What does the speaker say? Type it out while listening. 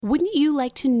Wouldn't you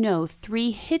like to know 3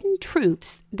 hidden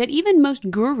truths that even most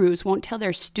gurus won't tell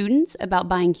their students about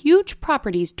buying huge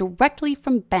properties directly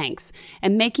from banks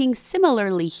and making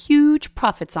similarly huge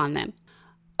profits on them?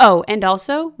 Oh, and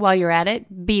also, while you're at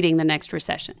it, beating the next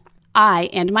recession. I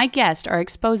and my guest are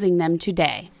exposing them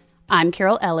today. I'm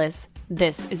Carol Ellis.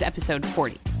 This is episode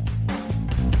 40.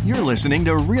 You're listening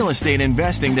to Real Estate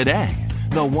Investing Today,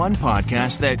 the one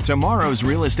podcast that tomorrow's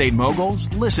real estate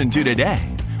moguls listen to today,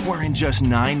 where in just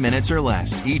 9 minutes or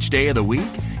less each day of the week,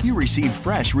 you receive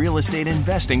fresh real estate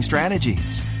investing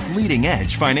strategies,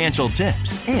 leading-edge financial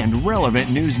tips, and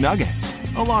relevant news nuggets,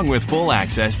 along with full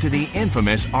access to the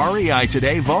infamous REI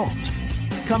Today Vault.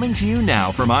 Coming to you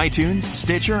now from iTunes,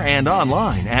 Stitcher, and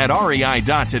online at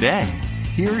rei.today.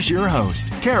 Here's your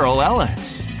host, Carol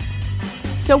Ellis.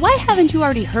 So why haven't you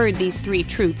already heard these 3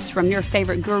 truths from your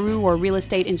favorite guru or real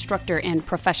estate instructor and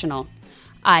professional?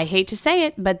 I hate to say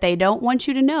it, but they don't want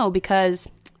you to know because,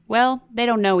 well, they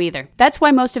don't know either. That's why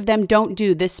most of them don't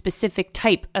do this specific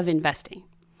type of investing.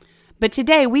 But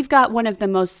today, we've got one of the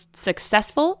most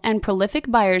successful and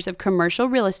prolific buyers of commercial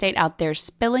real estate out there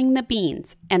spilling the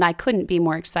beans, and I couldn't be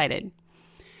more excited.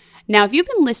 Now, if you've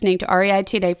been listening to REI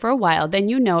Today for a while, then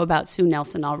you know about Sue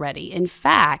Nelson already. In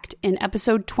fact, in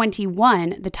episode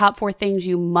 21, the top 4 things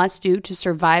you must do to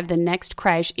survive the next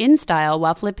crash in style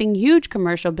while flipping huge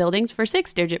commercial buildings for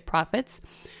 6-digit profits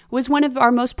was one of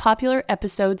our most popular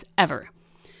episodes ever.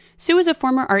 Sue is a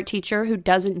former art teacher who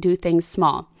doesn't do things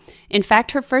small. In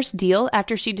fact, her first deal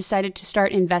after she decided to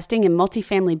start investing in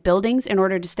multifamily buildings in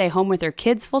order to stay home with her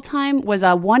kids full-time was a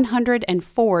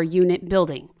 104-unit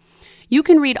building. You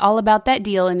can read all about that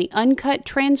deal in the uncut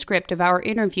transcript of our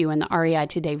interview in the REI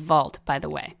Today Vault, by the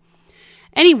way.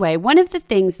 Anyway, one of the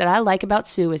things that I like about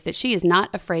Sue is that she is not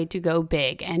afraid to go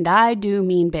big, and I do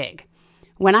mean big.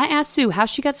 When I asked Sue how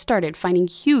she got started finding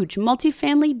huge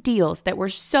multifamily deals that were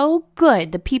so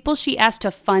good, the people she asked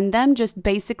to fund them just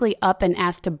basically up and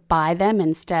asked to buy them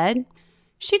instead,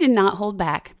 she did not hold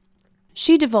back.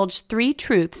 She divulged 3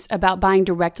 truths about buying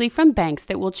directly from banks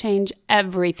that will change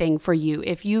everything for you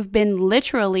if you've been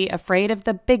literally afraid of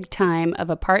the big time of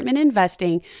apartment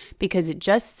investing because it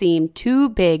just seemed too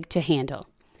big to handle.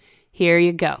 Here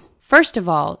you go. First of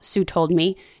all, Sue told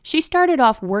me, she started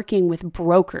off working with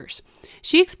brokers.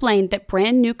 She explained that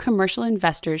brand new commercial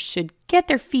investors should get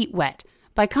their feet wet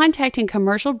by contacting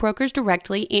commercial brokers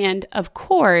directly and, of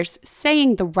course,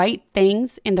 saying the right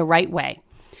things in the right way.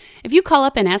 If you call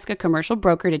up and ask a commercial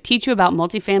broker to teach you about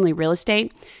multifamily real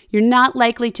estate, you're not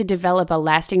likely to develop a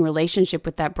lasting relationship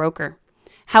with that broker.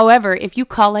 However, if you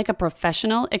call like a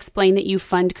professional, explain that you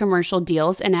fund commercial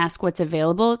deals, and ask what's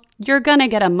available, you're going to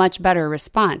get a much better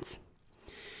response.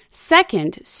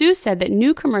 Second, Sue said that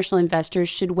new commercial investors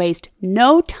should waste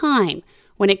no time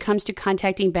when it comes to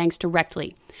contacting banks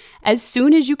directly. As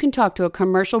soon as you can talk to a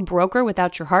commercial broker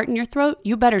without your heart in your throat,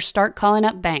 you better start calling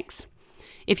up banks.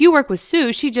 If you work with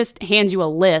Sue, she just hands you a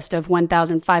list of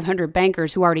 1,500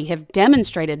 bankers who already have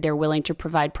demonstrated they're willing to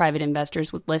provide private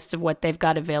investors with lists of what they've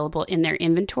got available in their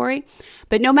inventory.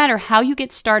 But no matter how you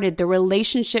get started, the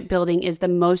relationship building is the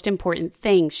most important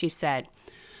thing, she said.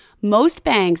 Most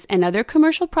banks and other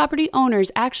commercial property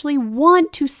owners actually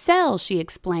want to sell, she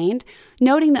explained,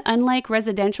 noting that unlike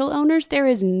residential owners, there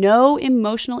is no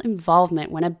emotional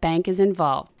involvement when a bank is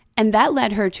involved. And that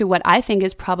led her to what I think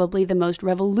is probably the most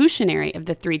revolutionary of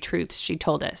the 3 truths she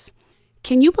told us.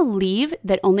 Can you believe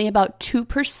that only about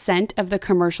 2% of the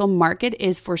commercial market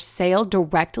is for sale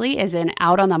directly, as in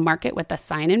out on the market with a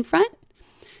sign in front?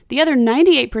 The other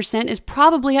 98% is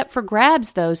probably up for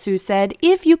grabs, though, Sue said,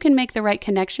 if you can make the right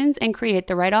connections and create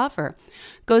the right offer.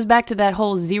 Goes back to that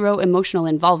whole zero emotional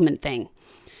involvement thing.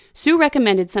 Sue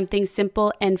recommended something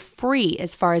simple and free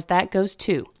as far as that goes,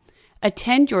 too.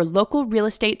 Attend your local real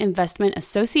estate investment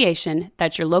association,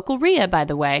 that's your local REIA, by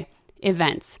the way,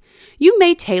 events. You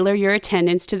may tailor your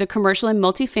attendance to the commercial and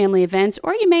multifamily events,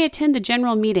 or you may attend the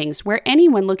general meetings where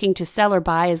anyone looking to sell or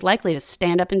buy is likely to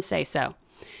stand up and say so.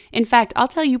 In fact, I'll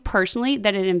tell you personally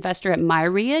that an investor at my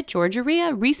REIA, Georgia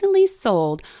REIA, recently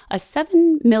sold a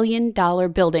 $7 million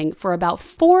building for about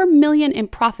 $4 million in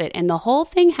profit, and the whole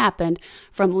thing happened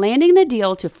from landing the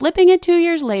deal to flipping it 2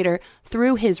 years later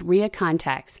through his REIA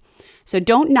contacts. So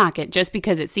don't knock it just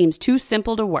because it seems too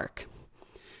simple to work.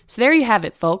 So there you have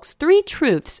it, folks. 3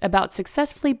 truths about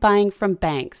successfully buying from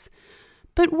banks.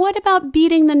 But what about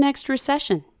beating the next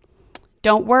recession?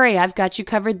 Don't worry, I've got you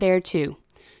covered there too.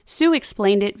 Sue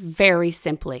explained it very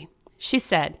simply. She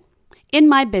said, "In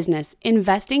my business,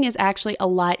 investing is actually a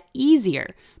lot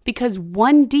easier because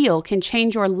one deal can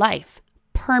change your life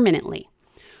permanently.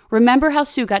 Remember how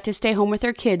Sue got to stay home with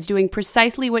her kids doing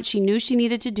precisely what she knew she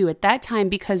needed to do at that time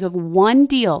because of one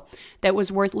deal that was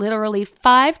worth literally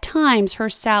 5 times her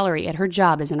salary at her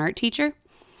job as an art teacher?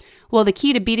 Well, the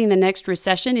key to beating the next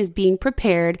recession is being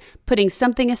prepared, putting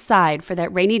something aside for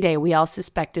that rainy day we all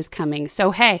suspect is coming.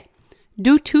 So hey,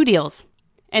 do 2 deals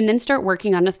and then start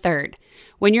working on a third.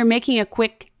 When you're making a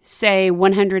quick, say,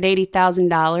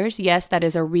 $180,000, yes, that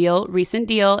is a real recent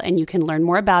deal, and you can learn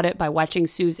more about it by watching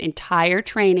Sue's entire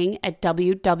training at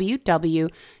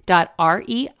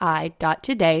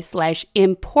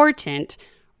www.rei.today/important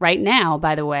right now,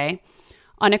 by the way.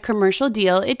 On a commercial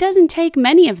deal, it doesn't take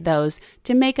many of those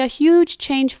to make a huge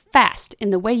change fast in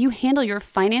the way you handle your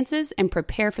finances and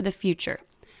prepare for the future.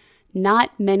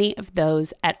 Not many of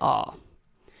those at all.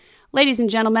 Ladies and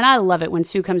gentlemen, I love it when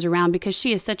Sue comes around because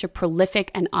she is such a prolific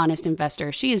and honest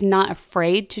investor. She is not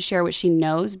afraid to share what she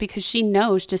knows because she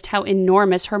knows just how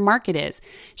enormous her market is.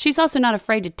 She's also not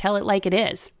afraid to tell it like it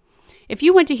is. If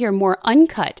you want to hear more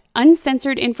uncut,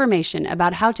 uncensored information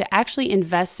about how to actually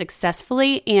invest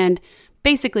successfully and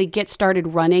basically get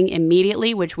started running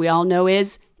immediately, which we all know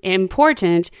is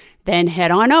important, then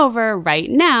head on over right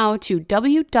now to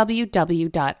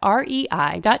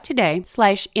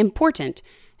www.rei.today/important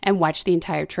and watch the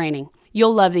entire training.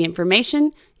 You'll love the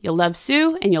information, you'll love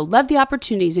Sue, and you'll love the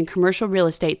opportunities in commercial real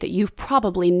estate that you've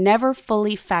probably never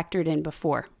fully factored in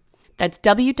before. That's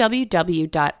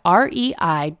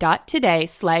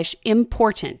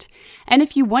www.rei.today/important. And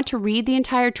if you want to read the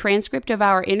entire transcript of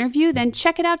our interview, then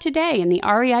check it out today in the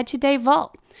REI Today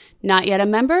vault. Not yet a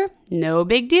member? No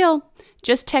big deal.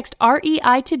 Just text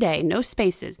REI Today, no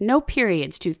spaces, no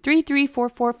periods, to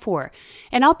 33444,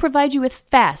 and I'll provide you with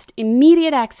fast,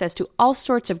 immediate access to all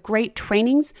sorts of great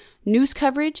trainings, news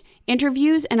coverage,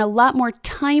 interviews, and a lot more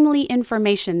timely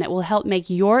information that will help make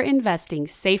your investing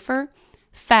safer,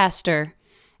 faster,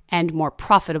 and more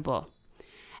profitable.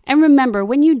 And remember,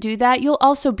 when you do that, you'll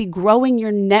also be growing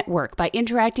your network by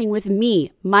interacting with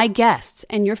me, my guests,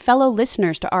 and your fellow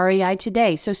listeners to REI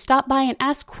Today. So stop by and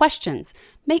ask questions,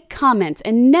 make comments,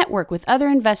 and network with other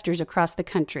investors across the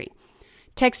country.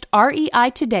 Text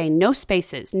REI Today, no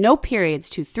spaces, no periods,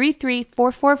 to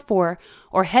 33444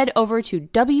 or head over to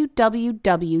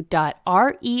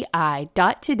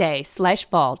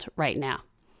www.rei.today/vault right now.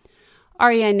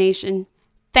 REI Nation,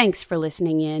 thanks for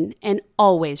listening in, and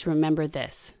always remember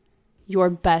this: your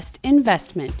best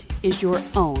investment is your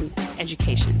own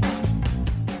education.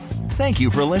 Thank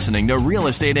you for listening to Real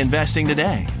Estate Investing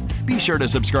Today. Be sure to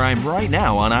subscribe right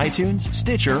now on iTunes,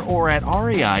 Stitcher, or at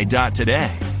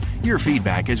rei.today. Your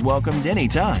feedback is welcomed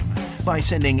anytime by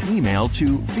sending email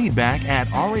to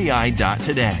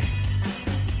feedback@rei.today.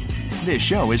 This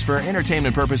show is for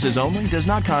entertainment purposes only, does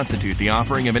not constitute the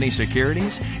offering of any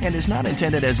securities, and is not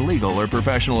intended as legal or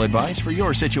professional advice for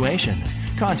your situation.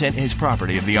 Content is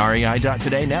property of the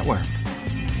REI.today network.